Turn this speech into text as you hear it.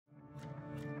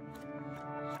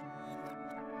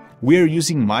We are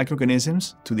using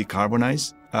microorganisms to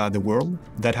decarbonize the world.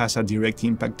 That has a direct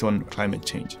impact on climate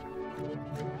change.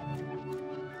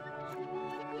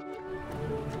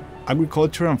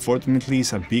 Agriculture, unfortunately,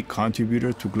 is a big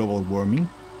contributor to global warming.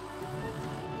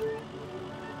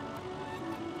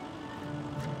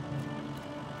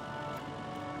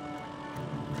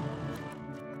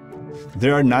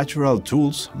 There are natural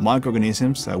tools,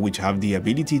 microorganisms, which have the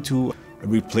ability to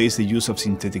replace the use of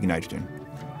synthetic nitrogen.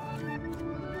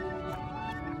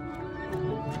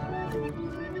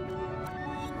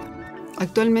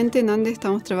 Actualmente en Andes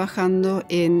estamos trabajando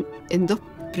en dos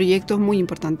proyectos muy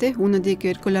importantes. Uno tiene que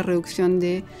ver con la reducción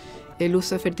del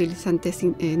uso de fertilizantes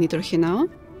nitrogenados.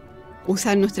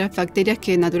 Usar nuestras bacterias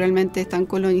que naturalmente están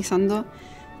colonizando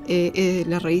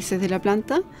las raíces de la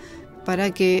planta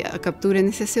para que capturen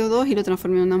ese CO2 y lo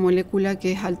transformen en una molécula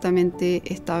que es altamente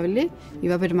estable y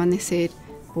va a permanecer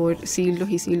por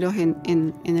siglos y siglos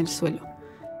en el suelo.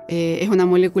 Es una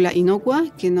molécula inocua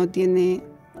que no tiene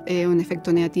un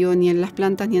efecto negativo ni en las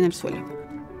plantas ni en el suelo.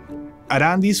 At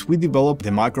Aranis, we developed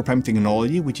the microprime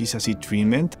technology, which is a seed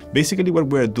treatment. Basically, what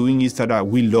we're doing is that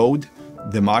we load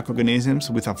the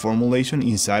microorganisms with a formulation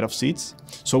inside of seeds.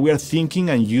 So we are thinking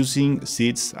and using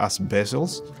seeds as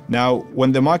vessels. Now,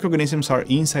 when the microorganisms are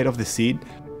inside of the seed,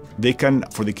 they can,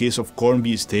 for the case of corn,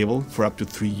 be stable for up to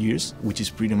 3 years, which is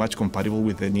pretty much compatible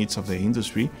with the needs of the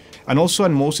industry. And also,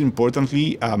 and most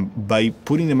importantly, by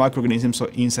putting the microorganisms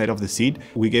inside of the seed,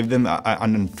 we gave them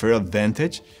an unfair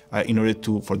advantage in order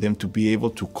for them to be able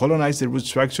to colonize the root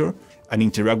structure and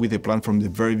interact with the plant from the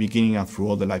very beginning and through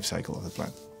all the life cycle of the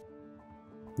plant.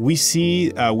 We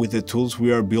see with the tools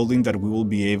we are building that we will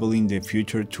be able in the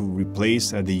future to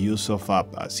replace the use of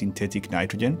synthetic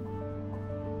nitrogen.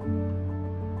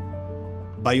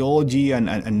 Biology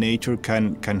and nature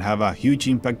can have a huge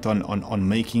impact on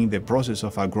making the process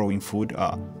of growing food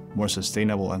more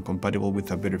sustainable and compatible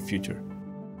with a better future.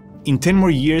 In 10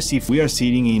 more years, if we are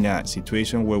sitting in a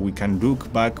situation where we can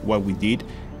look back what we did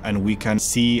and we can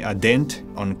see a dent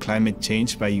on climate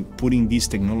change by putting this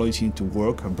technology into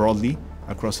work broadly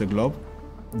across the globe,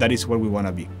 that is where we want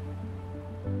to be.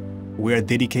 We are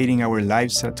dedicating our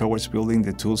lives towards building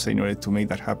the tools in order to make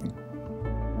that happen.